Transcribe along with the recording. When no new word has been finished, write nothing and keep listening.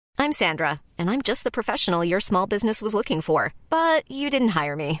I'm Sandra, and I'm just the professional your small business was looking for. But you didn't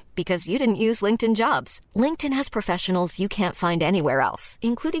hire me because you didn't use LinkedIn Jobs. LinkedIn has professionals you can't find anywhere else,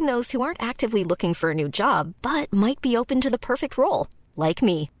 including those who aren't actively looking for a new job, but might be open to the perfect role, like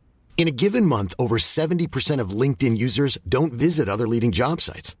me. In a given month, over 70% of LinkedIn users don't visit other leading job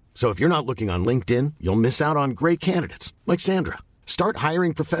sites. So if you're not looking on LinkedIn, you'll miss out on great candidates like Sandra. Start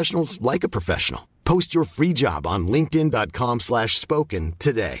hiring professionals like a professional. Post your free job on linkedin.com/spoken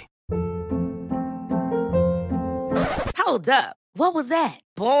today. Hold up. What was that?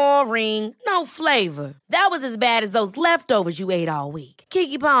 Boring. No flavor. That was as bad as those leftovers you ate all week.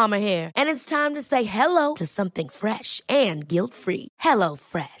 Keke Palmer here. And it's time to say hello to something fresh and guilt-free. Hello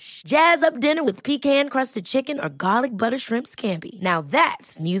Fresh. Jazz up dinner with pecan-crusted chicken or garlic butter shrimp scampi. Now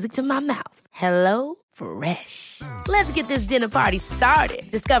that's music to my mouth. Hello Fresh. Let's get this dinner party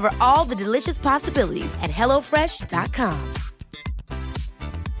started. Discover all the delicious possibilities at hellofresh.com.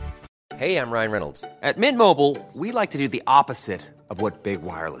 Hey, I'm Ryan Reynolds. At Mint Mobile, we like to do the opposite of what Big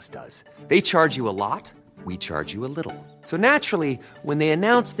Wireless does. They charge you a lot, we charge you a little. So naturally, when they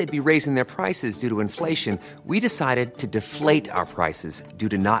announced they'd be raising their prices due to inflation, we decided to deflate our prices due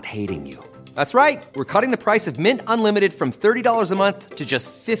to not hating you. That's right. We're cutting the price of Mint Unlimited from $30 a month to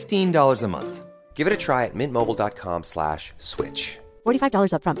just $15 a month. Give it a try at mintmobile.com/switch.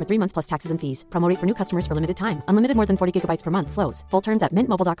 $45 up front for 3 months plus taxes and fees. Promo rate for new customers for limited time. Unlimited more than 40 gigabytes per month. Slows full terms at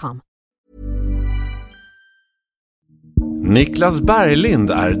mintmobile.com. Niklas Berglind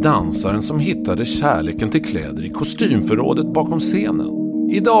är dansaren som hittade kärleken till kläder i kostymförrådet bakom scenen.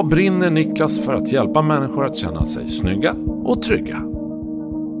 Idag brinner Niklas för att hjälpa människor att känna sig snygga och trygga.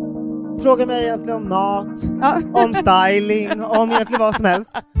 Fråga mig egentligen om mat, om styling, om egentligen vad som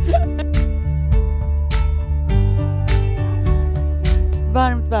helst.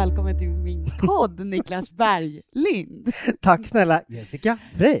 Varmt välkommen till min podd, Niklas Berglind. Tack snälla Jessica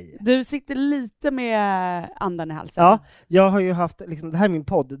Frey. Du sitter lite med andan i halsen. Ja, jag har ju haft, liksom, det här är min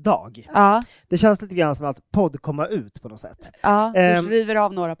podddag. Ja. Det känns lite grann som att podd kommer ut på något sätt. Ja, du river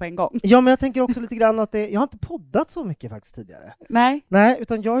av några på en gång. Ja, men jag tänker också lite grann att jag har inte poddat så mycket faktiskt tidigare. Nej,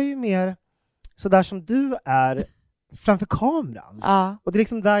 utan jag är ju mer sådär som du är framför kameran. Ja. Och det är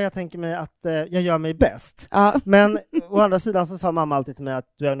liksom där jag tänker mig att jag gör mig bäst. Ja. Men å andra sidan så sa mamma alltid till mig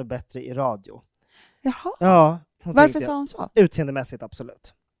att du är nog bättre i radio. Jaha. Ja. Varför sa hon så? Utseendemässigt,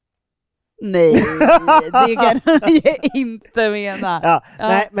 absolut. Nej, det kan jag inte mena. Ja.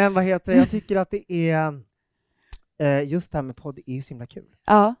 Nej, men vad heter det? Jag tycker att det är just det här med podd är ju så himla kul.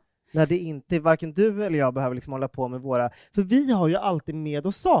 Ja. När det inte, varken du eller jag behöver liksom hålla på med våra... För vi har ju alltid med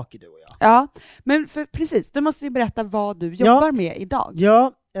oss saker, du och jag. Ja, men precis. Du måste ju berätta vad du jobbar med idag.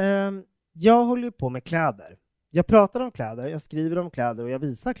 Ja, jag håller ju på med kläder. Jag pratar om kläder, jag skriver om kläder och jag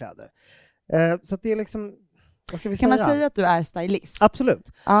visar kläder. Så att det är liksom... Vad ska vi säga? Kan man säga att du är stylist?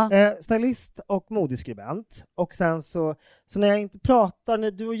 Absolut. Ja. Stylist och modeskribent. Och sen så när jag inte pratar,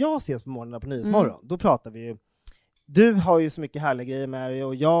 när du och jag ses på morgonen på Nyhetsmorgon, då pratar vi ju... Du har ju så mycket härliga grejer med dig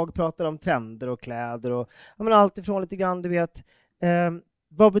och jag pratar om trender och kläder och allt ifrån lite grann, du vet,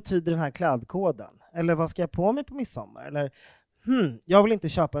 vad betyder den här klädkoden? Eller vad ska jag på mig på midsommar? Eller jag vill inte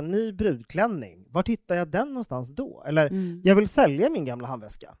köpa en ny brudklänning. Var hittar jag den någonstans då? Eller jag vill sälja min gamla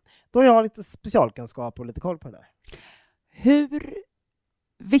handväska. Då har jag lite specialkunskap och lite koll på det där. Hur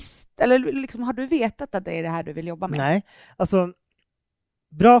eller liksom, har du vetat att det är det här du vill jobba med? Nej, alltså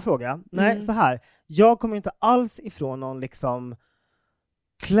bra fråga. Nej, så här. Jag kommer inte alls ifrån någon liksom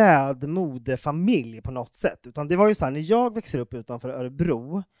klädmodefamilj på något sätt. Utan det var ju så här, när jag växer upp utanför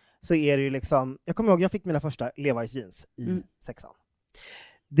Örebro så är det ju liksom, jag kommer ihåg, jag fick mina första Levi's jeans i 6:an.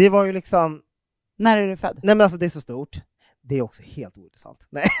 Det var ju liksom... När är du född? Nej, men alltså det är så stort. Det är också helt ointressant.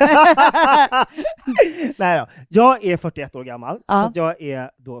 Nej. Nej då. Jag är 41 år gammal, så att jag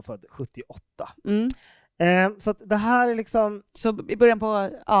är då född 78. Så att det här är liksom... Så i början på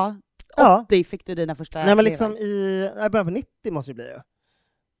 80 fick du dina första... Nej, men liksom i början på 90 måste det bli.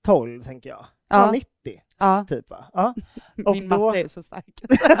 12 tänker jag. Ja. 90 typ, va? Ja. Och min matte är så stark.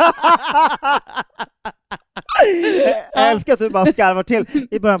 Jag älskar att du bara skarvar till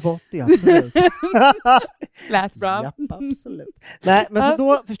i början på 80, absolut. Lät bra. Ja, absolut. Nej, men så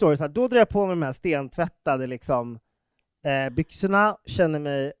då förstår du så här, då drar jag på mig de här stentvättade liksom byxorna, känner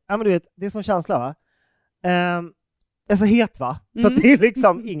mig, ja men du vet, det är som känsla, va? Jag är så het, va? Så att det är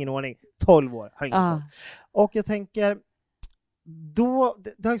liksom ingen ordning. 12 år har ingen koll. Och jag tänker, då,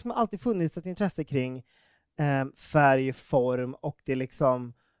 det har liksom alltid funnits ett intresse kring färg, form och det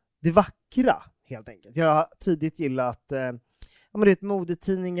liksom det vackra, helt enkelt. Jag har tidigt gillat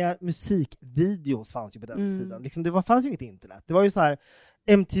modetidningar, musikvideos fanns ju på den tiden. Liksom, det fanns ju inget internet. Det var ju så här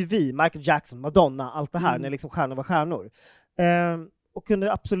MTV, Michael Jackson, Madonna, allt det här när liksom stjärnor var stjärnor. och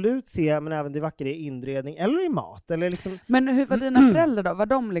kunde absolut se men även det vackra i inredning eller i mat. Eller liksom... Men hur var dina föräldrar då? Var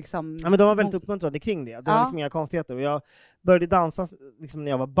de liksom... Ja, men de var väldigt uppmuntrade kring det. Det var liksom inga konstigheter. Och jag började dansa liksom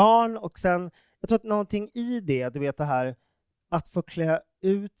när jag var barn, och sen, jag tror att någonting i det, du vet det här, att få klä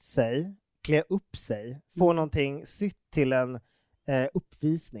upp sig, få någonting sytt till en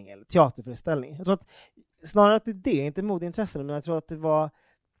uppvisning eller teaterföreställning. Jag tror att snarare att det är inte modeintressen, men jag tror att det var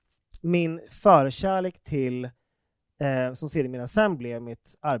min förkärlek till som sedermera sen blev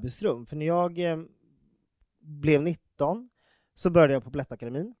mitt arbetsrum. För när jag blev 19 så började jag på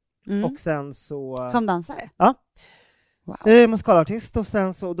Balettakademin. Och sen så... Som dansare? Ja. Wow. Musikalartist, och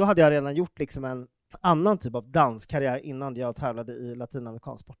sen så då hade jag redan gjort liksom en annan typ av danskarriär innan jag tävlade i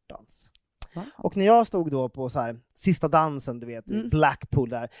latinamerikansk sportdans. Wow. Och när jag stod då på så här, sista dansen, du vet, i Blackpool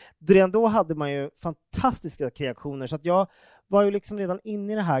där, redan då hade man ju fantastiska kreationer, så att jag var ju liksom redan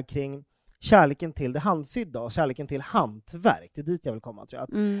inne i det här kring kärleken till det handsydda och kärleken till hantverk. Det är dit jag vill komma, tror jag.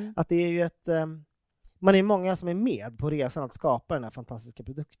 Att det är ju ett... man är många som är med på resan att skapa den här fantastiska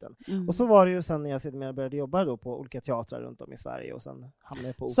produkten. Och så var det ju sen när jag sedermera började jobba då på olika teatrar runt om i Sverige, och sen hamnade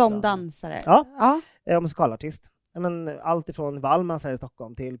jag på Operan. Som dansare? Ja. Och musikalartist. Men allt ifrån Wallmans här i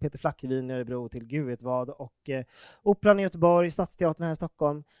Stockholm till Peter Flack-Revyn i Örebro till Gud vet vad, och Operan i Göteborg, Stadsteatern här i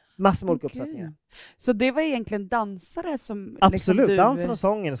Stockholm. Massor med olika uppsättningar. Så det var egentligen dansare som... Absolut, liksom dansen och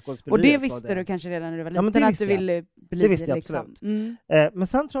sången och skådespeleriet. Och det visste du kanske redan när du var liten, att du ville bli... Det visste jag liksom. absolut. Men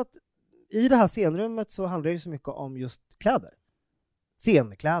sen tror jag att i det här scenrummet så handlar det så mycket om just kläder.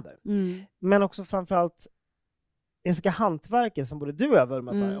 Scenkläder. Men också framförallt enska hantverken som både du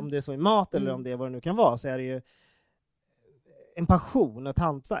övervurmar för. Om det är så i mat eller om det är vad det nu kan vara, så är det ju en passion, ett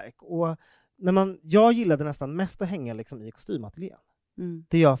hantverk. Och jag gillade nästan mest att hänga liksom i kostymateljén.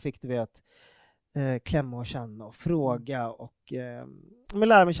 Det jag fick, du vet, klämma och känna och fråga och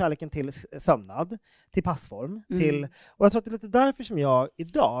lära mig kärleken till sömnad, till passform, och jag tror att det är lite därför som jag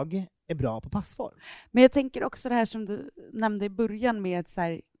idag är bra på passform. Men jag tänker också det här som du nämnde i början med att så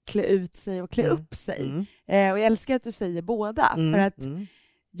här, klä ut sig och klä upp sig. Och jag älskar att du säger båda, för att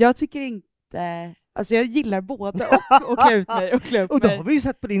jag tycker inte... Alltså jag gillar både och klä ut mig och klä upp mig. Och det har vi ju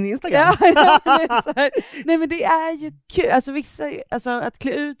sett på din Instagram. Nej, men det är ju kul. Alltså att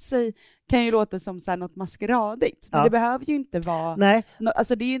klä ut sig kan ju låta som så här något maskeradigt. Men det behöver ju inte vara... Nej.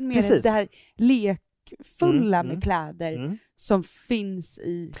 Alltså det är ju mer det här lekfulla med kläder som finns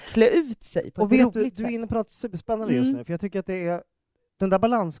i klä ut sig på och ett vet roligt du sätt. är inne på något superspännande just nu. För jag tycker att det är den där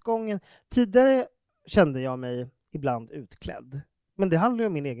balansgången. Tidigare kände jag mig ibland utklädd. Men det handlar ju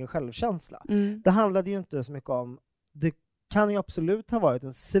om min egen självkänsla. Det handlade ju inte så mycket om... Det kan ju absolut ha varit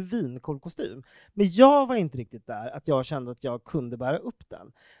en svincool kostym. Men jag var inte riktigt där att jag kände att jag kunde bära upp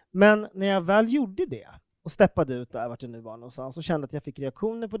den. Men när jag väl gjorde det och steppade ut där vart det nu var någonstans, så kände att jag fick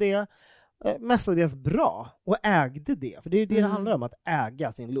reaktioner på det. Mestadels bra. Och ägde det. För det är ju det handlar om, att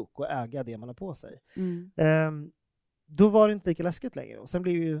äga sin look och äga det man har på sig. Då var det inte lika läskigt längre. Och sen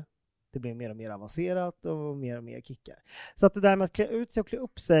blev det blev mer och mer avancerat och mer kickar. Så att det där med att klä ut sig och klä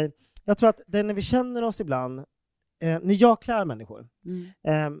upp sig, jag tror att det när vi känner oss ibland, när jag klär människor,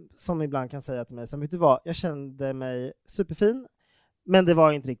 som ibland kan säga till mig, så vet du vad, jag kände mig superfin, men det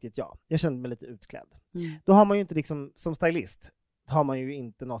var inte riktigt jag. Jag kände mig lite utklädd. Då har man ju inte liksom, som stylist, har man ju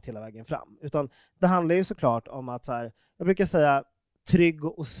inte nått hela vägen fram. Utan det handlar ju såklart om att så här, jag brukar säga trygg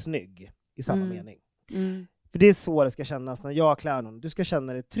och snygg i samma mening. För det är så det ska kännas när jag klär någon. Du ska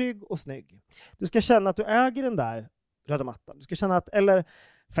känna dig trygg och snygg. Du ska känna att du äger den där röda mattan. Du ska känna att, eller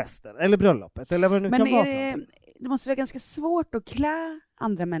festen, eller bröllopet, eller vad det nu kan vara. Men det måste vara ganska svårt att klä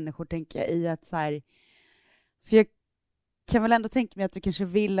andra människor, tänker jag, i att så här... För jag kan väl ändå tänka mig att du kanske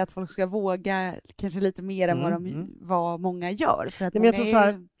vill att folk ska våga kanske lite mer än vad många gör. För att men jag tror så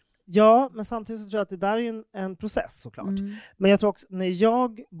här, ja, men samtidigt så tror jag att det där är en process såklart. Men jag tror också, när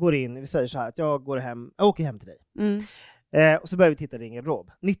jag går in, vi säger så här, att jag åker hem till dig. Och så börjar vi titta i din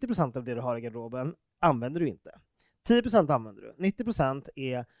garderob. 90% av det du har i garderoben använder du inte. 10% använder du. 90%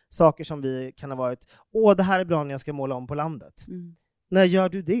 är saker som vi kan ha varit, det här är bra när jag ska måla om på landet. När gör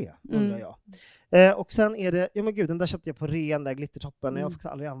du det, undrar jag. Och sen är det, men gud, den där köpte jag på ren, där glittertoppen, jag har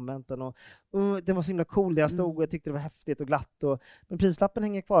faktiskt aldrig använt den, och den var så himla cool där jag stod, och jag tyckte det var häftigt och glatt, men prislappen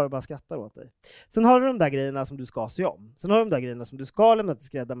hänger kvar och bara skrattar åt dig. Sen har du de där grejerna som du ska sy om. Sen har du de där grejerna som du ska lämna till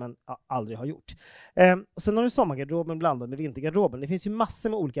skrädda men aldrig har gjort. Och sen har du sommargarderoben blandad med vintergarderoben. Det finns ju massor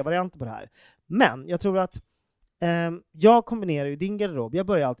med olika varianter på det här. Men jag tror att jag kombinerar ju din garderob. Jag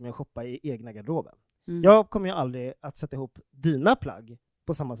börjar alltid med att shoppa i egna garderoben. Jag kommer ju aldrig att sätta ihop dina plagg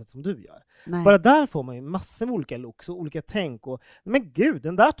på samma sätt som du gör. Nej. Bara där får man ju massor med olika looks och olika tänk. Och, men gud,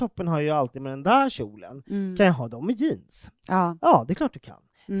 den där toppen har jag ju alltid med den där kjolen. Kan jag ha dem i jeans? Ja, det är klart du kan.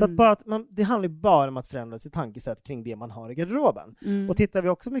 Så att bara det handlar ju bara om att förändra sitt tankesätt kring det man har i garderoben. Och tittar vi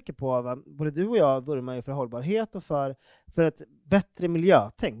också mycket på, både du och jag vurmar ju för hållbarhet och för ett bättre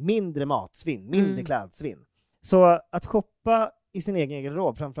miljötänk, mindre matsvinn, mindre klädsvinn. Så att shoppa i sin egen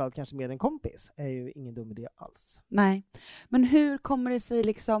garderob, framförallt kanske med en kompis, är ju ingen dum idé alls. Nej, men hur kommer det sig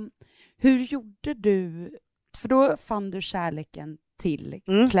liksom, hur gjorde du, för då fann du kärleken till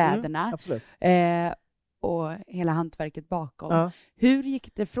kläderna och hela hantverket bakom. Ja. Hur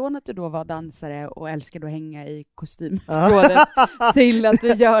gick det från att du då var dansare och älskade att hänga i kostymförrådet till att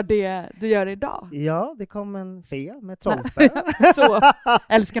du gör det du gör idag? Ja, det kom en fe med trollspö. Så,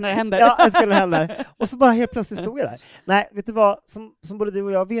 älskar när det händer. Ja, älskar när det händer. Och så bara helt plötsligt stod jag där. Nej, vet du vad? Som både du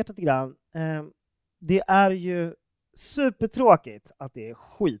och jag vet lite grann, det är ju supertråkigt att det är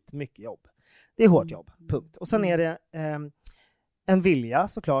skitmycket jobb. Det är hårt jobb, punkt. Och sen är det en vilja,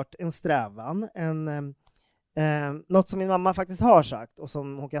 såklart, en strävan, något som min mamma faktiskt har sagt och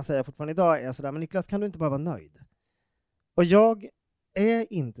som hon kan säga fortfarande idag är sådär, men Niklas, kan du inte bara vara nöjd? Och jag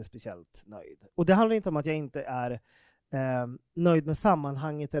är inte speciellt nöjd. Och det handlar inte om att jag inte är nöjd med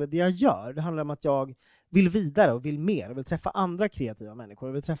sammanhanget eller det jag gör. Det handlar om att jag vill vidare och vill mer och vill träffa andra kreativa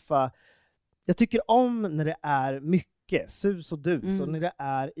människor. Jag tycker om när det är mycket sus och dus och när det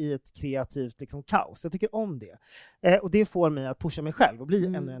är i ett kreativt liksom, kaos. Jag tycker om det. Och det får mig att pusha mig själv och bli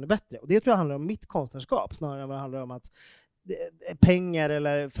ännu bättre. Och det tror jag handlar om mitt konstnärskap snarare än vad det handlar om att pengar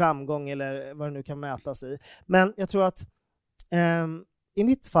eller framgång eller vad det nu kan mätas i. Men jag tror att i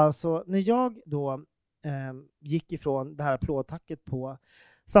mitt fall så när jag då gick ifrån det här applådtacket på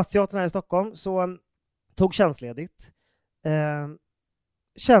Stadsteatern här i Stockholm så tog tjänstledigt.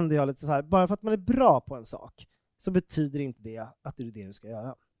 Kände jag lite så här, bara för att man är bra på en sak så betyder inte det att det är det du ska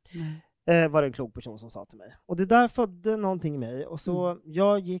göra. Var det en klok person som sa till mig. Och det där födde någonting i mig. Och så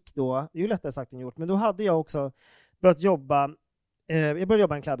jag gick då, det är ju lättare sagt än gjort, men då hade jag också börjat jobba, jag började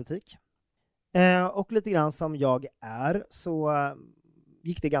jobba i en klädbutik. Och lite grann som jag är så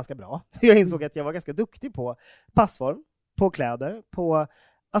gick det ganska bra. Jag insåg att jag var ganska duktig på passform, på kläder, på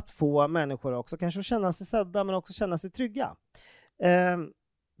att få människor också kanske att känna sig sedda men också känna sig trygga.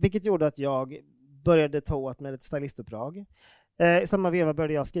 Vilket gjorde att jag började ta åt med ett stylistuppdrag. I samma veva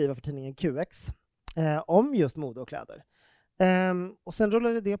började jag skriva för tidningen QX om just mode och kläder. Och sen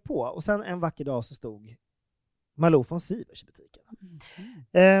rullade det på. Och sen en vacker dag så stod Malou von Sivers i butiken.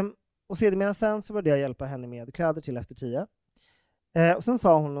 Och sedermera sen så började jag hjälpa henne med kläder till efter 10. Och sen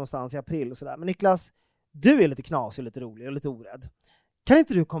sa hon någonstans i april och sådär, men Niklas, du är lite knasig, lite rolig och lite orädd. Kan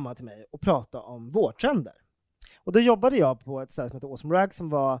inte du komma till mig och prata om vårtrender? Och då jobbade jag på ett ställe som heter Awesome Rag som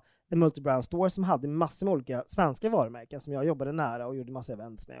var en multi-brand store som hade massor med olika svenska varumärken som jag jobbade nära och gjorde massa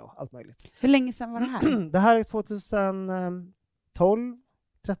events med och allt möjligt. Hur länge sedan var det här? Det här är 2012,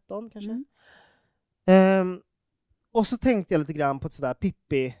 13 kanske. Och så tänkte jag lite grann på ett sådär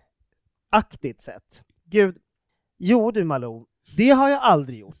Pippi-aktigt sätt. Gud, jo du Malou, det har jag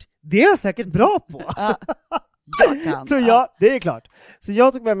aldrig gjort. Det är jag säkert bra på. Så det är klart. Så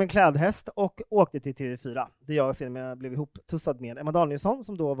jag tog med mig en klädhäst och åkte till TV4. Där jag senare blev ihoptussad med Emma Danielsson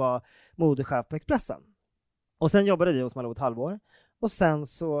som då var modechef på Expressen. Och sen jobbade vi hos Malou ett halvår. Och sen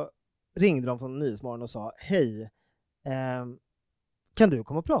så ringde de från Nyhetsmorgon och sa, hej, kan du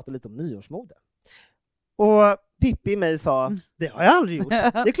komma och prata lite om nyårsmode? Och Pippi i mig sa, det har jag aldrig gjort.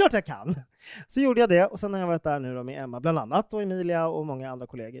 Det är klart jag kan. Så gjorde jag det och sen har jag varit där nu då med Emma bland annat och Emilia och många andra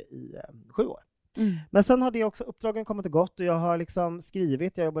kollegor i 7 år. Men sen har det också uppdragen kommit och gått och jag har liksom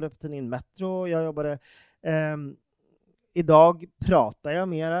skrivit, jag jobbade på tidningen Metro, jag jobbade idag pratar jag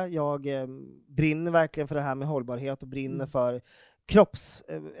mera, jag brinner verkligen för det här med hållbarhet och brinner för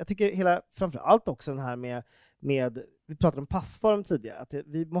jag tycker framförallt också den här med vi pratade om passform tidigare, att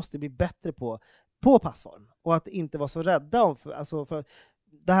vi måste bli bättre på passform och att inte vara så rädda för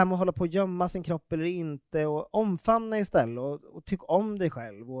det här med att hålla på att gömma sin kropp eller inte och omfamna istället och tycka om dig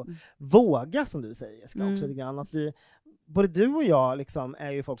själv och våga som du säger ska också lite grann att både du och jag liksom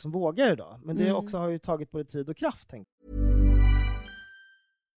är ju folk som vågar idag men det också har ju tagit både tid och kraft.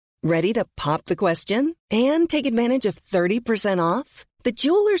 Ready to pop the question and take advantage of 30% off? The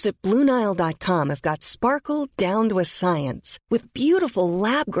jewelers at BlueNile.com have got sparkle down to a science with beautiful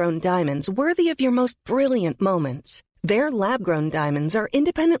lab-grown diamonds worthy of your most brilliant moments. Their lab-grown diamonds are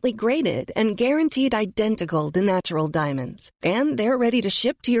independently graded and guaranteed identical to natural diamonds. And they're ready to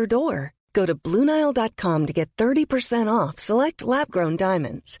ship to your door. Go to BlueNile.com to get 30% off select lab-grown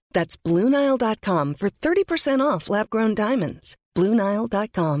diamonds. That's BlueNile.com for 30% off lab-grown diamonds.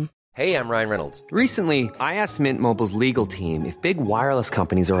 BlueNile.com. Hey, I'm Ryan Reynolds. Recently, I asked Mint Mobile's legal team if big wireless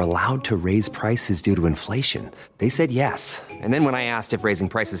companies are allowed to raise prices due to inflation. They said yes. And then when I asked if raising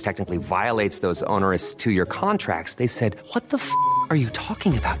prices technically violates those onerous 2-year contracts, they said, "What the f*** are you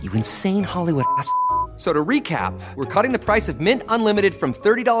talking about, you insane Hollywood ass?" So to recap, we're cutting the price of Mint Unlimited from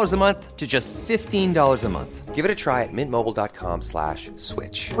 $30 a month to just $15 a month. Give it a try at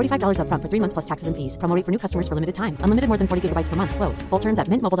mintmobile.com/switch. $45 up front for 3 months plus taxes and fees. Promo rate for new customers for limited time. Unlimited more than 40 gigabytes per month. Slows full terms at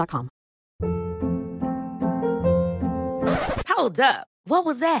mintmobile.com. Hold up. What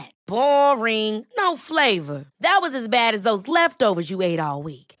was that? Boring. No flavor. That was as bad as those leftovers you ate all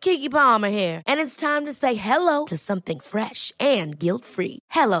week. Keke Palmer here. And it's time to say hello to something fresh and guilt-free.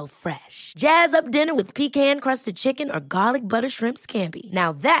 Hello Fresh. Jazz up dinner with pecan-crusted chicken or garlic butter shrimp scampi.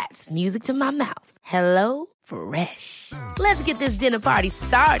 Now that's music to my mouth. Hello Fresh. Let's get this dinner party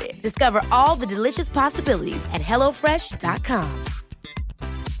started. Discover all the delicious possibilities at hellofresh.com.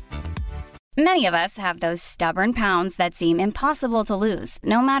 Many of us have those stubborn pounds that seem impossible to lose,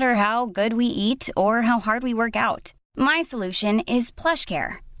 no matter how good we eat or how hard we work out. My solution is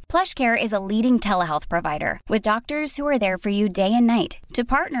PlushCare. PlushCare is a leading telehealth provider with doctors who are there for you day and night to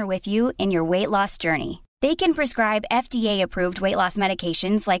partner with you in your weight loss journey. They can prescribe FDA-approved weight loss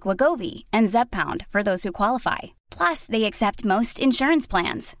medications like Wegovy and Zepbound for those who qualify. Plus, they accept most insurance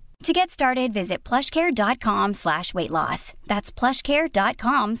plans. To get started, visit plushcare.com/weightloss. That's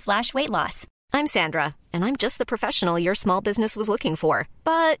plushcare.com/weightloss. I'm Sandra, and I'm just the professional your small business was looking for.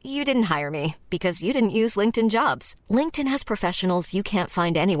 But you didn't hire me because you didn't use LinkedIn Jobs. LinkedIn has professionals you can't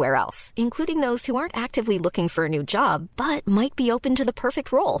find anywhere else, including those who aren't actively looking for a new job, but might be open to the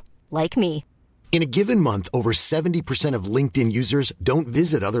perfect role, like me. In a given month, over 70% of LinkedIn users don't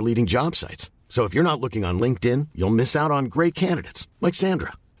visit other leading job sites. So if you're not looking on LinkedIn, you'll miss out on great candidates like Sandra.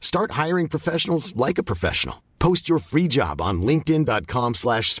 Start hiring professionals like a professional. Post your free job on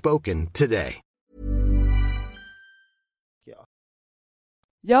linkedin.com/spoken today.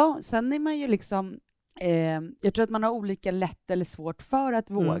 Ja, sen är man ju liksom jag tror att man har olika lätt eller svårt för att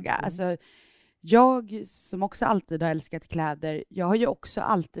våga. Alltså, jag som också alltid har älskat kläder, jag har ju också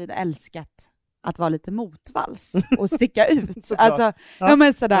alltid älskat att vara lite motvalls och sticka ut. Alltså, ja,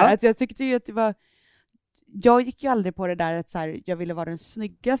 men sådär, att jag tyckte ju att det var... Jag gick ju aldrig på det där att så här, jag ville vara den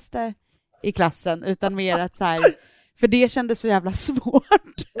snyggaste i klassen, utan mer att så här, för det kändes så jävla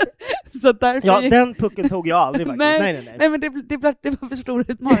svårt. Så därför den pucken tog jag aldrig faktiskt. Nej, men det var för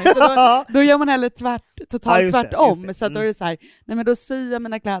stor utmaning. Så då gör man heller totalt tvärtom. Så då är det så här, nej men då syr jag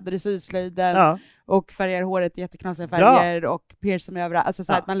mina kläder i syslöjden och färgar håret i jätteknasiga färger och piercar mig överallt. Alltså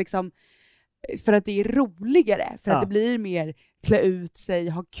så att man liksom, för att det är roligare, för att det blir mer klä ut sig,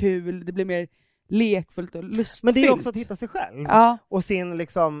 ha kul, det blir mer lekfullt och lustfyllt. Men det är också att hitta sig själv och sin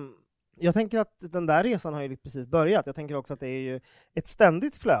liksom, jag tänker att den där resan har ju precis börjat. Jag tänker också att det är ju ett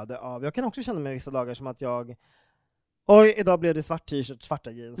ständigt flöde av, jag kan också känna mig vissa dagar som att idag blev det svart t-shirt,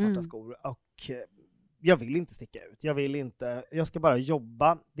 svarta jeans, svarta skor och jag vill inte sticka ut. Jag ska bara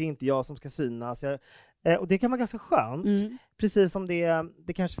jobba. Det är inte jag som ska synas. Och det kan vara ganska skönt. Precis som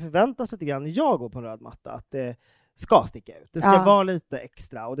det kanske förväntas lite grann när jag går på en röd matta, att det ska sticka ut. Det ska vara lite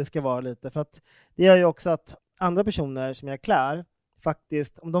extra och det ska vara lite, för att det gör ju också att andra personer som jag klär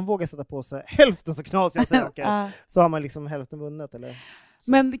faktiskt, om de vågar sätta på sig hälften så knasiga saker så har man liksom hälften vunnet. Eller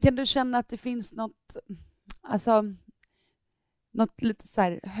så. Men kan du känna att det finns något lite så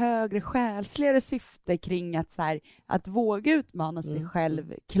här högre själsligare syfte kring att så här, att våga utmana sig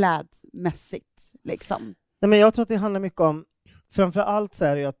själv klädmässigt liksom? Nej, men jag tror att det handlar mycket om, framförallt så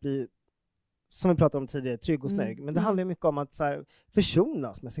är det ju att bli, som vi pratade om tidigare, trygg och snygg. Men det handlar mycket om att så här,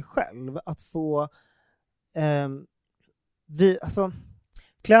 försonas med sig själv. Att få...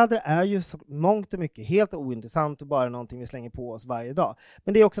 kläder är ju så mångt och mycket helt ointressant och bara någonting vi slänger på oss varje dag.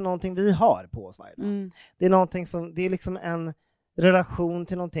 Men det är också någonting vi har på oss varje dag. Det är någonting som, det är liksom en relation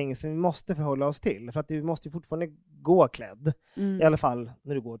till någonting som vi måste förhålla oss till. För att du måste ju fortfarande gå klädd. I alla fall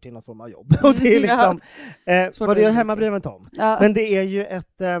när du går till någon form av jobb. Och det är liksom... vad du gör hemma bryr man inte om. Men det är ju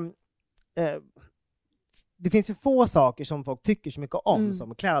ett... det finns ju få saker som folk tycker så mycket om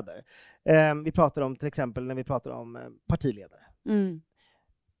som kläder. Vi pratar om till exempel när vi pratar om partiledare.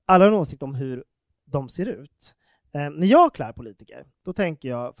 Alla har en åsikt om hur de ser ut. När jag klär politiker, då tänker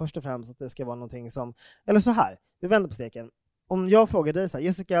jag först och främst att det ska vara någonting som, eller så här, vi vänder på steken. Om jag frågar dig så här,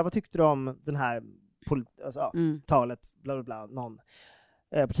 Jessica, vad tyckte du om den här talet, bla bla bla, någon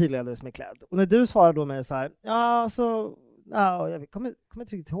partiledare som är klädd. Och när du svarar då med så här, jag kommer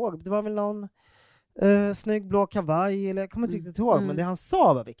inte riktigt ihåg, det var väl någon snygg blå kavaj, eller jag kommer inte riktigt ihåg, men det han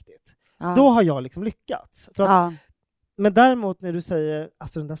sa var viktigt. Då har jag liksom lyckats. För att Men däremot när du säger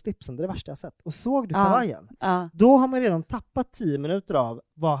alltså den där slipsen, det är det värsta jag sett. Och såg du kavajen? Då har man redan tappat 10 minuter av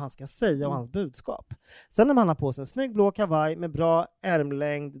vad han ska säga och hans budskap. Sen när man har på sig en snygg blå kavaj med bra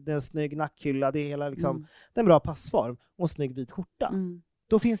ärmlängd, det är en snygg nackhylla, det är hela liksom, det är en bra passform och en snygg vit skjorta.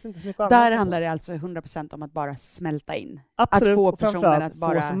 Då finns det inte så mycket annat. Där handlar det alltså 100% om att bara smälta in. Absolut, att få och personen att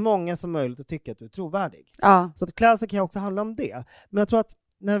bara... få så många som möjligt att tycka att du är trovärdig. Ja. Så att klädsel kan ju också handla om det. Men jag tror att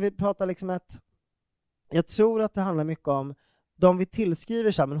när vi pratar liksom jag tror att det handlar mycket om de vi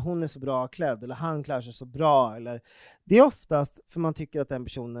tillskriver så här, men hon är så bra klädd eller han klär sig så bra. Eller, det är oftast för man tycker att den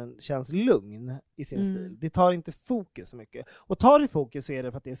personen känns lugn i sin stil. Det tar inte fokus så mycket. Och tar det fokus så är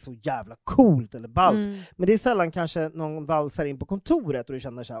det för att det är så jävla coolt eller ballt. Men det är sällan kanske någon valsar in på kontoret och du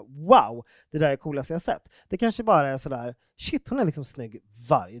känner så här: wow, det där är coolaste jag sett. Det kanske bara är så där: shit, hon är liksom snygg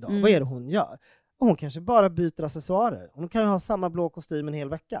varje dag. Vad är det hon gör? Och hon kanske bara byter accessoarer. Hon kan ju ha samma blå kostym en hel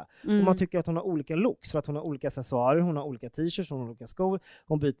vecka. Och man tycker att hon har olika looks för att hon har olika accessoarer, hon har olika t-shirts, hon har olika skor.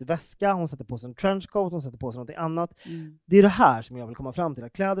 Hon byter väska, hon sätter på sig en trenchcoat, hon sätter på sig något annat. Det är det här som jag vill komma fram till.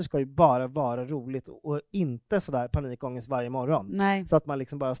 Att kläder ska ju bara vara roligt och inte sådär panikångest varje morgon. Nej. Så att man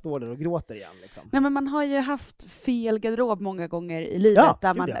liksom bara står där och gråter igen. Liksom. Nej, men man har ju haft fel garderob många gånger i livet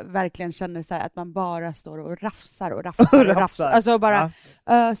där man verkligen känner så här att man bara står och rafsar och rafsar och rafsar. Alltså bara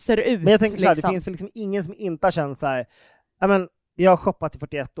ser ut. Men jag tänker så här, liksom. det finns liksom ingen som inte har känt så här: jag har shoppat i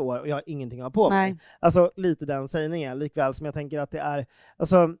 41 år och jag har ingenting att ha på mig. Alltså lite den sägningen, likväl som jag tänker att det är,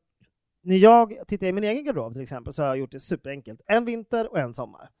 alltså när jag tittar i min egen garderob till exempel så har jag gjort det superenkelt. En vinter och en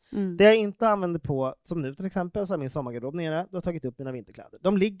sommar. Det jag inte använder på, som nu till exempel, så har min sommargarderob nere, då har jag tagit upp mina vinterkläder.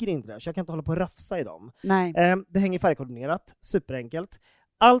 De ligger inte där, så jag kan inte hålla på och rafsa i dem. Nej. Det hänger färgkoordinerat, superenkelt.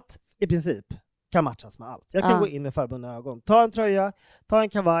 Allt i princip kan matchas med allt. Jag kan gå in med förbundna ögon. Ta en tröja, ta en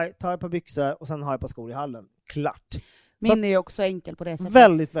kavaj, ta ett par byxor och sen har jag ett par skor i hallen. Klart. Min är ju också enkel på det sättet.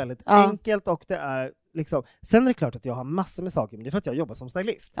 Väldigt, väldigt enkelt, och det är liksom... Sen är det klart att jag har massor med saker, men det är för att jag jobbar som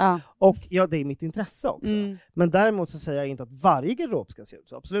stylist. Och det är mitt intresse också. Men däremot så säger jag inte att varje garderob ska se ut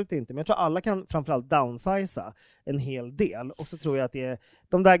så. Absolut inte. Men jag tror alla kan framförallt downsiza en hel del. Och så tror jag att det är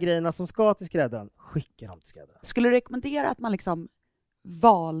de där grejerna som ska till skräddaren, skicka dem till skräddaren. Skulle du rekommendera att man liksom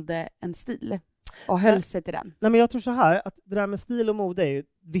valde en stil och höll sig till den? Nej, men jag tror så här, att det där med stil och mode är ju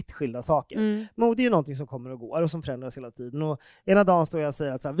vitt skilda saker. Mode är ju någonting som kommer och går och som förändras hela tiden. Och ena dagen står jag och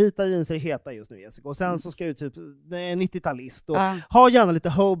säger att så här, vita jeans är heta just nu, Jessica. Och sen så ska du typ 90-talist och ha gärna lite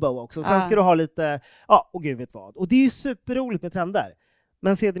hobo också. Sen ska du ha lite, och gud vet vad. Och det är ju superroligt med trender.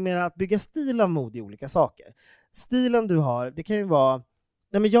 Men se det mer att bygga stil av mode i olika saker. Stilen du har, det kan ju vara...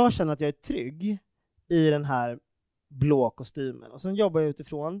 Nej, men jag känner att jag är trygg i den här blå kostymen, och sen jobbar jag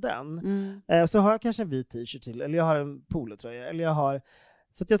utifrån den. Så har jag kanske en vit t-shirt till, eller jag har en polotröja, eller jag har...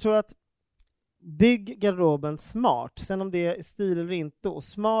 Så att jag tror att bygg garderoben smart, sen om det är stil eller inte, och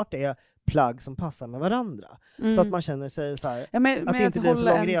smart är plagg som passar med varandra. Så att man känner sig så här, men att det inte blir så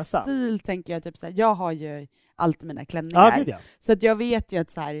lång resa. En stil tänker jag typ så här, jag har ju alltid mina klänningar. Så att jag vet ju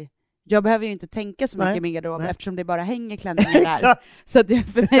att så här, jag behöver ju inte tänka så mycket i min garderob eftersom det bara hänger klänningar där. Så att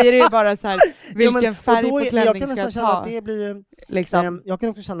för mig är det ju bara så här, vilken färg på klänning ska jag ta? Det blir, liksom. Jag kan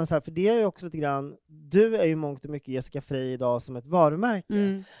också känna så här, för det är ju också lite grann, du är ju mångt och mycket Jessica Frey idag som ett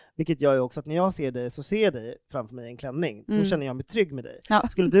varumärke. Vilket gör ju också att när jag ser dig så ser jag dig framför mig i en klänning. Då känner jag mig trygg med dig.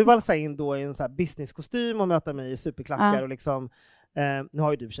 Skulle du valsa in då i en så här businesskostym och möta mig i superklackar och liksom... nu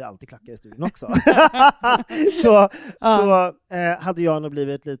har ju du för sig alltid klackar i studion också. så hade jag nog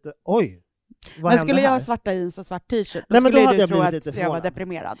blivit lite, oj, vad men skulle jag här? ha svarta jeans och svart t-shirt, då skulle hade du jag tro att lite jag var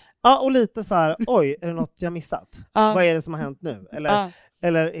deprimerad. Ja, och lite så här, oj, är det något jag missat? Vad är det som har hänt nu?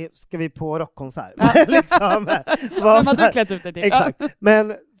 Eller ska vi på rockkonsert? liksom, men har du klätt ut det till? Exakt,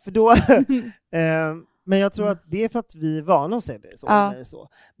 men för då... Men jag tror att det är för att vi är vana att se det så.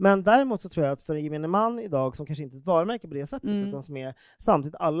 Men däremot så tror jag att för en gemene man idag som kanske inte är ett varumärke på det sättet, utan som är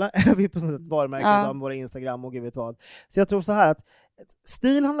samtidigt alla är vi på ett varumärke idag med våra Instagram och gud vet vad. Så jag tror så här att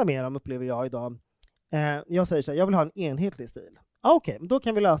stil handlar mer om, upplever jag idag. Jag säger så här, jag vill ha en enhetlig stil. Okej, då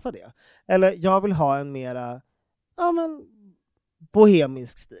kan vi lösa det. Eller jag vill ha en mera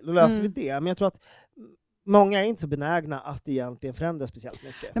bohemisk stil. Då löser vi det. Men jag tror att många är inte så benägna att egentligen förändra speciellt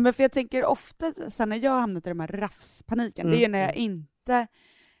mycket. Nej, men för jag tänker ofta sen när jag har hamnat i de här rafspaniken, det är när jag inte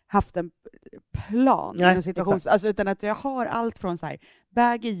haft en plan inom situations, alltså, utan att jag har allt från så här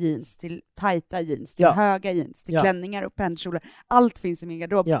baggy jeans till tajta jeans till höga jeans till klänningar och pennkjolar. Allt finns i min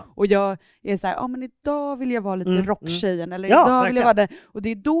garderob. Och jag är så här, men idag vill jag vara lite rocktjejen eller idag vill jag vara det. Och det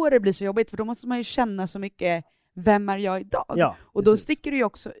är då det blir så jobbigt, för då måste man ju känna så mycket, vem är jag idag? Och då sticker du ju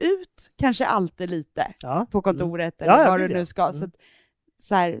också ut kanske alltid lite på kontoret eller vad du nu ska.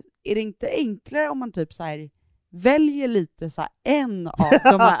 Så här, är det inte enklare om man typ så här väljer lite så här en av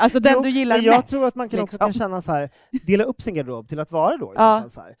de här, alltså den du gillar men jag mest. tror att man kan också kan känna så här, dela upp sin garderob till att vara då i så Ja.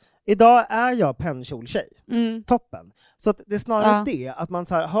 fall så här. Idag är jag pennkjoltjej. Toppen. Så att det är snarare det, att man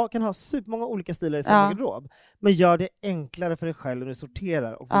så här, kan ha supermånga olika stilar i sin garderob, men gör det enklare för dig själv när du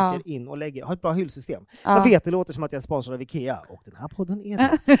sorterar och viker in och lägger. Ha ett bra hyllsystem. Jag vet, det låter som att jag är sponsrad av Ikea, och den här podden är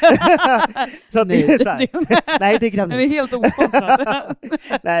det. Så att det är så här. Nej, det är grann. Den är helt osponsrad.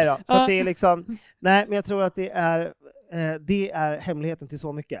 Nej då. Så att det är liksom, nej, men jag tror att det är hemligheten till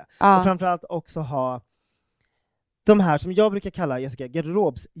så mycket. Och framförallt också ha de här som jag brukar kalla, Jessica,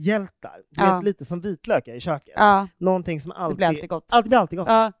 garderobshjältar. Du vet, lite som vitlökar i köket. Någonting som alltid blir alltid gott. Alltid blir alltid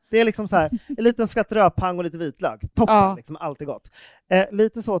gott. Det är liksom så här, en liten skvätt rödpang och lite vitlök. Toppen, liksom alltid gott.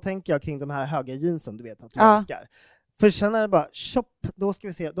 Lite så tänker jag kring de här höga jeansen, du vet att du älskar. För sen är det bara, shop, då ska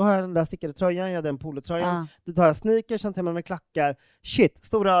vi se, då har jag den där stickade tröjan, jag har den polotröjan, då tar jag sneakers, sen tar jag med klackar, shit,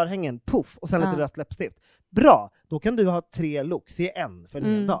 stora örhängen, puff, och sen lite rött läppstift. Bra, då kan du ha 3 looks i en för en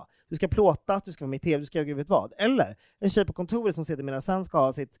hel dag. Du ska plåtas, du ska vara med i tv, du ska göra gud vet vad. Eller en tjej på kontoret som sedermera sen ska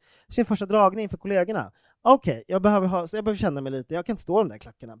ha sin första dragning för kollegorna. Okej, jag behöver känna mig lite, jag kan inte stå de där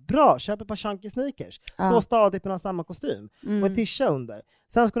klackarna. Bra, köp ett par chunky sneakers. Stå stadigt med samma kostym. Och en tisha under.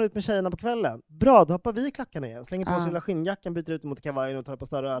 Sen ska du ut med tjejerna på kvällen. Bra, då hoppar vi i klackarna igen. Slänger på oss lilla skinnjackan, byter ut mot kavajen och tar på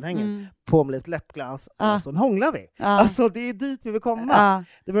större örhängen. På med lite läppglans. Och så hånglar vi. Alltså, det är dit vi vill komma.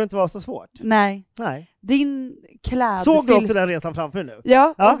 Det behöver inte vara så svårt. Nej. Din kläd... Såg du också den resan framför nu?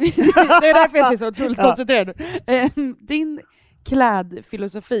 Ja. Det är därför jag ser så otroligt koncentrerad. Din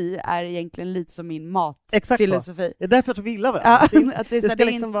klädfilosofi är egentligen lite som min matfilosofi. Det är därför att vi gillar varandra. Att det ska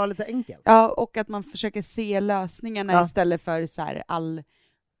liksom vara lite enkelt. Ja, och att man försöker se lösningarna istället för så här all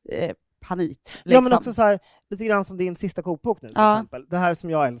panik. Liksom. Ja, men också så här, lite grann som din sista kokbok nu till exempel. Det här som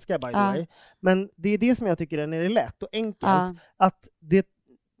jag älskar, by the way. Men det är det som jag tycker är lätt och enkelt. Att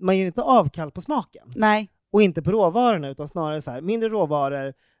man ger inte avkall på smaken. Nej. Och inte på råvarorna, utan snarare så här, mindre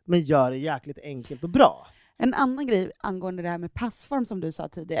råvaror, men gör det jäkligt enkelt och bra. En annan grej angående det här med passform som du sa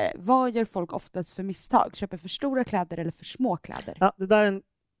tidigare. Vad gör folk oftast för misstag? Köper för stora kläder eller för små kläder? Ja, det där är en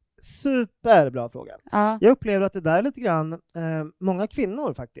superbra fråga. Jag upplever att det där är lite grann, många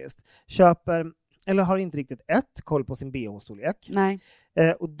kvinnor faktiskt köper, eller har inte riktigt koll på sin BH-storlek. Nej.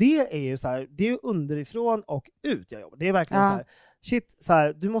 Och det är ju så här, det är ju underifrån och ut jag jobbar. Det är verkligen så här, shit, så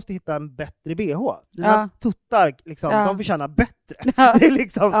här, du måste hitta en bättre BH. Dina tuttar, liksom, de förtjänar bättre. Det är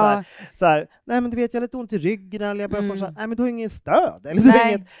liksom så här, nej men du vet, jag har lite ont i ryggen, eller jag börjar få så här, nej men du har ingen stöd. Eller du har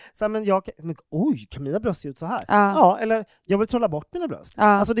inget, så här, men oj, kan mina bröst se ut så här? Ja, eller jag vill trolla bort mina bröst.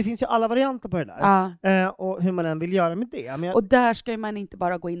 Alltså det finns ju alla varianter på det där. Och hur man än vill göra med det. Men och där ska man inte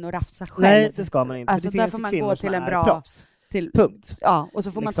bara gå in och rafsa själv. Nej, det ska man inte. Alltså det där finns får man kvinnor gå till en bra proffs. Punkt. Ja, och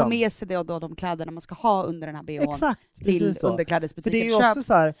så får man ta med sig det och då de kläderna man ska ha under den här BH:n. Exakt, till underklädesbutiken. För det är ju också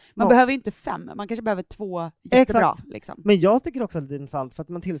så här, man behöver ju inte 5, man kanske behöver 2 jättebra. Liksom. Men jag tycker också att det är intressant, för att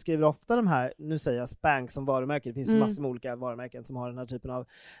man tillskriver ofta de här, nu säger jag Spanx som varumärke, det finns ju massor med olika varumärken som har den här typen av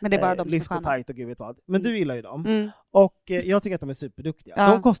men det är bara de lyft och tajt och gud vet vad. Men du gillar ju dem. Och jag tycker att de är superduktiga.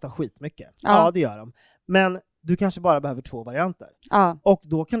 De kostar skitmycket. Ja, det gör de. Men du kanske bara behöver 2 varianter. Och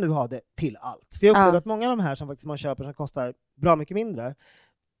då kan du ha det till allt. För jag upplever att många av de här som faktiskt man köper som kostar bra mycket mindre,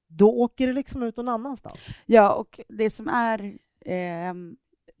 då åker det liksom ut någon annanstans. Ja, och det som är...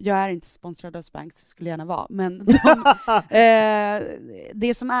 jag är inte sponsrad av Spanx, skulle gärna vara. Men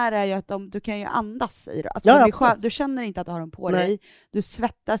det som är ju att du kan ju andas i det. Alltså du känner inte att du har dem på dig. Du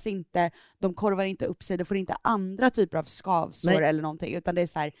svettas inte, de korvar inte upp sig, du får inte andra typer av skavsår eller någonting. Utan det är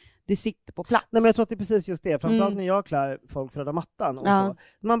så här, det sitter på plats. Nej, men jag tror att det är precis just det. Framförallt när jag klär folk för röda mattan. Och så.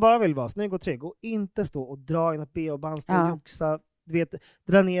 Man bara vill vara snygg och trygg och inte stå och dra in ett BH-band, stå och joxa, du vet,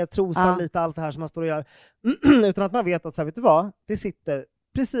 dra ner trosan lite, allt det här som man står och gör. Utan att man vet att, så här, vet du vad? Det sitter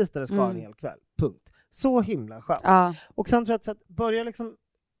precis där det ska en hel kväll. Punkt. Så himla skönt. Och sen tror jag att börja liksom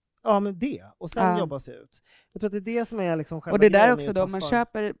med det och sen jobba sig ut. Jag tror att det är det som är liksom själva. Och det där också då, om man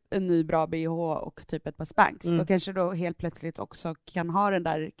köper en ny bra BH och typ ett par Spanx, då kanske då helt plötsligt också kan ha den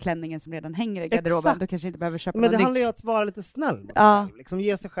där klänningen som redan hänger i garderoben. Då kanske inte behöver köpa något nytt. Men det handlar ju om att vara lite snäll mot sig själv. Liksom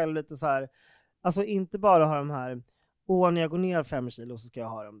ge sig själv lite så här, alltså inte bara ha de här när jag går ner 5 kilo så ska jag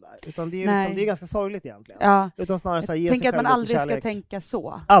ha dem där. Utan det är, liksom, det är ganska sorgligt egentligen. Utan snarare så här, ge sig själv att man aldrig kärlek. ska tänka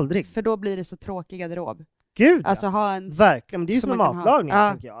så. Aldrig. För då blir det så tråkig garderob. Gud, alltså, ha en... verkligen. Men det är ju som en matlagning,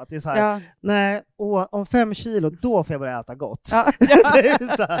 tänker jag. Att det är så här, nej, om 5 kilo, då får jag börja äta gott. Det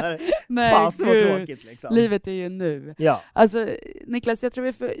är så här, fast vad tråkigt liksom. Livet är ju nu. Ja. Alltså, Niklas, jag tror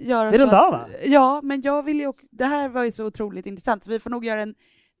vi får göra så så att... Va? Ja, men jag vill ju... Det här var ju så otroligt intressant. Vi får nog göra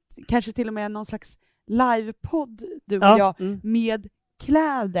kanske till och med någon slags livepodd, du och jag, med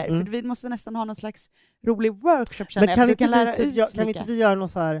kläder. För vi måste nästan ha någon slags rolig workshop, men kan vi inte vi göra någon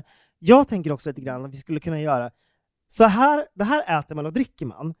så här Jag tänker också lite grann att vi skulle kunna göra så här, det här äter man och dricker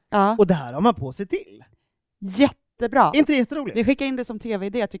man, och det här har man på sig till. Jättebra. Inte det jätteroligt? Vi skickar in det som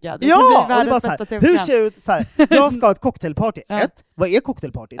tv-idé tycker jag. Det blir världens bästa TV-program. Hur ser det ut så här? Jag ska ha ett cocktailparty. 1. Vad är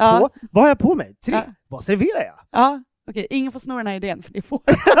cocktailparty? 2. Vad har jag på mig? 3. Vad serverar jag? Ja. Okej, ingen får sno den här idén för det får.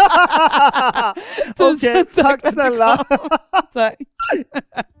 Okej, tack snälla. Tack.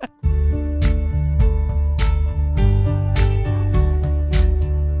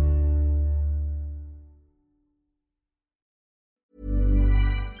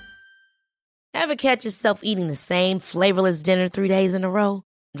 Ever catch yourself eating the same flavorless dinner 3 days in a row?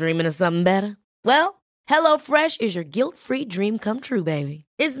 Dreaming of something better? Well, HelloFresh is your guilt-free dream come true, baby.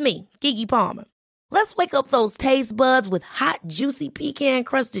 It's me, Keke Palmer. Let's wake up those taste buds with hot, juicy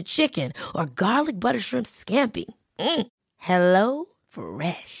pecan-crusted chicken or garlic butter shrimp scampi. Hello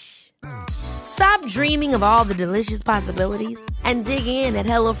Fresh. Stop dreaming of all the delicious possibilities and dig in at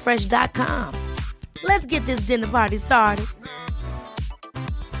HelloFresh.com. Let's get this dinner party started.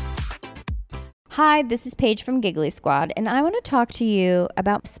 Hi, this is Paige from Giggly Squad, and I want to talk to you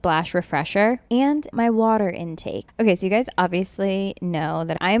about Splash Refresher and my water intake. Okay, so you guys obviously know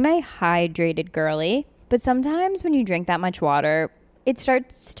that I'm a hydrated girly, but sometimes when you drink that much water, it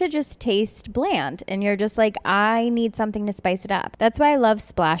starts to just taste bland, and you're just like, I need something to spice it up. That's why I love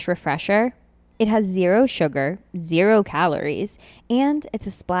Splash Refresher. It has 0 sugar, 0 calories, and it's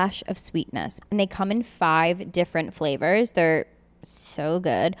a splash of sweetness. And they come in 5 different flavors. They're so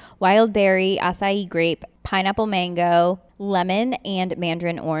good. Wild berry, acai grape, pineapple mango, lemon, and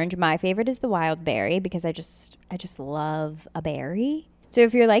mandarin orange. My favorite is the wild berry because I just love a berry. So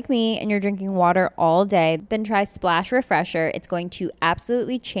if you're like me and you're drinking water all day, then try Splash Refresher. It's going to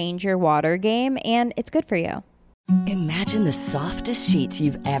absolutely change your water game, and it's good for you. Imagine the softest sheets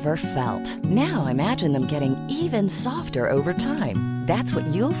you've ever felt. Now imagine them getting even softer over time. That's what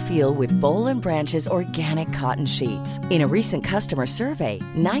you'll feel with Boll & Branch's organic cotton sheets. In a recent customer survey,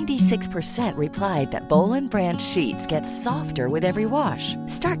 96% replied that Boll & Branch sheets get softer with every wash.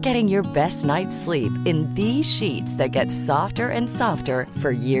 Start getting your best night's sleep in these sheets that get softer and softer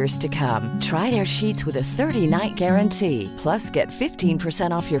for years to come. Try their sheets with a 30-night guarantee. Plus, get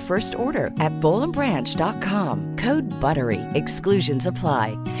 15% off your first order at bollandbranch.com. Code BUTTERY. Exclusions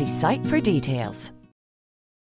apply. See site for details.